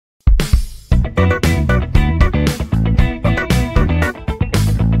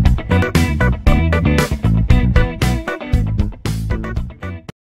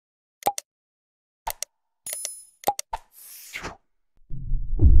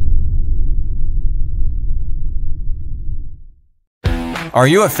Are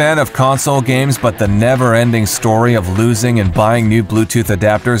you a fan of console games but the never-ending story of losing and buying new Bluetooth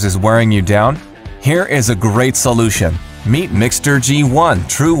adapters is wearing you down? Here is a great solution. Meet Mixcder G1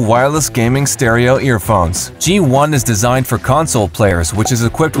 True Wireless Gaming Stereo Earphones. G1 is designed for console players, which is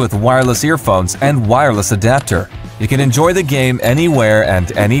equipped with wireless earphones and wireless adapter. You can enjoy the game anywhere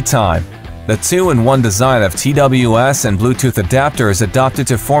and anytime. The 2-in-1 design of TWS and Bluetooth adapter is adopted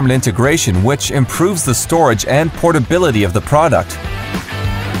to form an integration which improves the storage and portability of the product.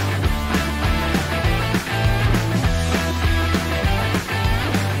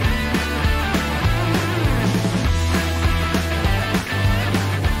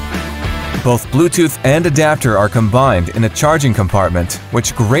 Both Bluetooth and adapter are combined in a charging compartment,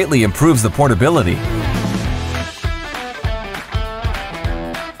 which greatly improves the portability.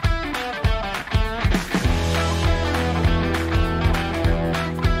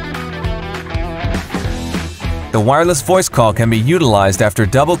 The wireless voice call can be utilized after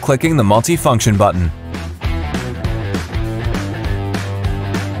double-clicking the multifunction button.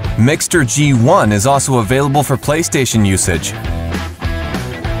 Mixcder G1 is also available for PlayStation usage.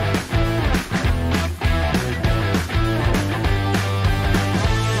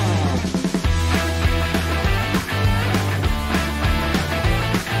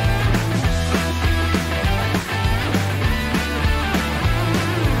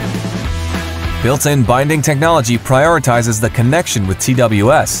 Built-in binding technology prioritizes the connection with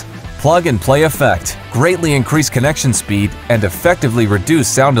TWS. Plug-and-play effect greatly increase connection speed and effectively reduce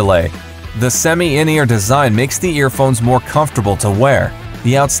sound delay. The semi-in-ear design makes the earphones more comfortable to wear.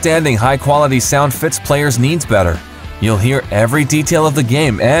 The outstanding high-quality sound fits players' needs better. You'll hear every detail of the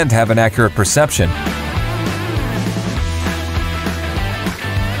game and have an accurate perception.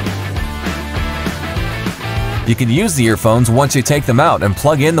 You can use the earphones once you take them out and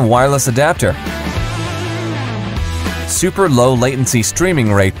plug in the wireless adapter. Super low latency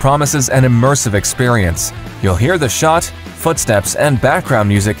streaming rate promises an immersive experience. You'll hear the shot, footsteps, and background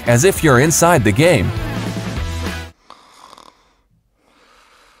music as if you're inside the game.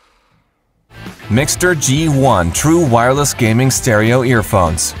 Mixcder G1 True Wireless Gaming Stereo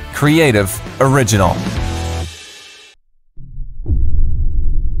Earphones. Creative, original.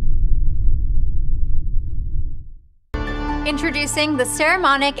 Introducing the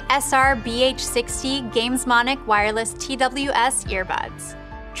Saramonic SR-BH60 GamesMonic Wireless TWS Earbuds.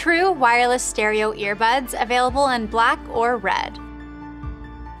 True wireless stereo earbuds available in black or red.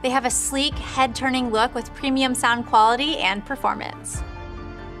 They have a sleek, head-turning look with premium sound quality and performance.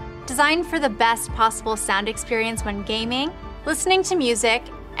 Designed for the best possible sound experience when gaming, listening to music,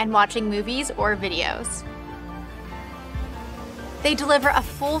 and watching movies or videos. They deliver a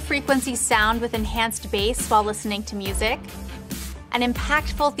full-frequency sound with enhanced bass while listening to music, an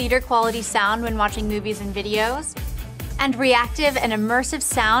impactful theater-quality sound when watching movies and videos, and reactive and immersive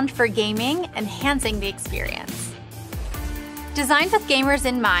sound for gaming, enhancing the experience. Designed with gamers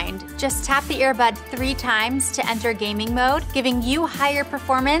in mind, just tap the earbud 3 times to enter gaming mode, giving you higher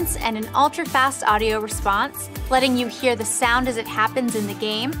performance and an ultra-fast audio response, letting you hear the sound as it happens in the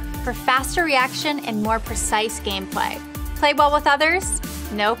game for faster reaction and more precise gameplay. Play well with others?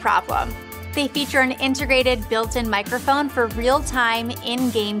 No problem. They feature an integrated built-in microphone for real-time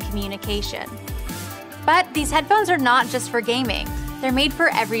in-game communication. But these headphones are not just for gaming. They're made for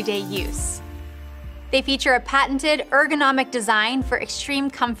everyday use. They feature a patented ergonomic design for extreme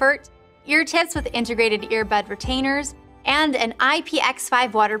comfort, ear tips with integrated earbud retainers, and an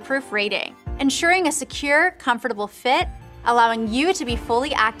IPX5 waterproof rating, ensuring a secure, comfortable fit, allowing you to be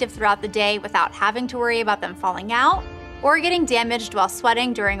fully active throughout the day without having to worry about them falling out or getting damaged while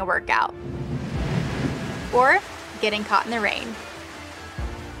sweating during a workout, or getting caught in the rain.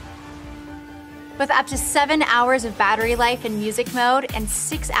 With up to 7 hours of battery life in music mode and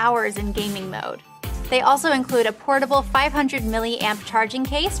 6 hours in gaming mode. They also include a portable 500 milliamp charging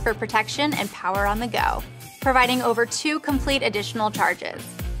case for protection and power on the go, providing over 2 complete additional charges.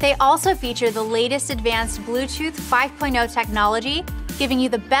 They also feature the latest advanced Bluetooth 5.0 technology, giving you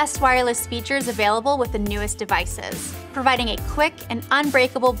the best wireless features available with the newest devices, providing a quick and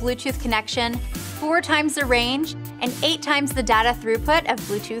unbreakable Bluetooth connection, 4 times the range, and 8 times the data throughput of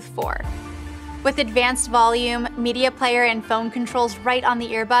Bluetooth 4. With advanced volume, media player, and phone controls right on the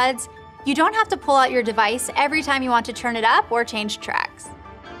earbuds, you don't have to pull out your device every time you want to turn it up or change tracks.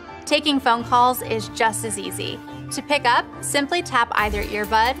 Taking phone calls is just as easy. To pick up, simply tap either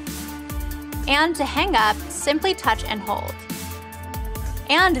earbud, And to hang up, simply touch and hold.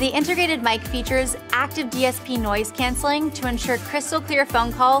 And the integrated mic features active DSP noise canceling to ensure crystal clear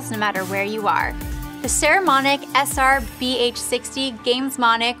phone calls no matter where you are. The Saramonic SR BH60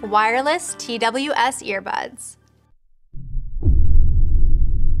 GamesMonic Wireless TWS Earbuds.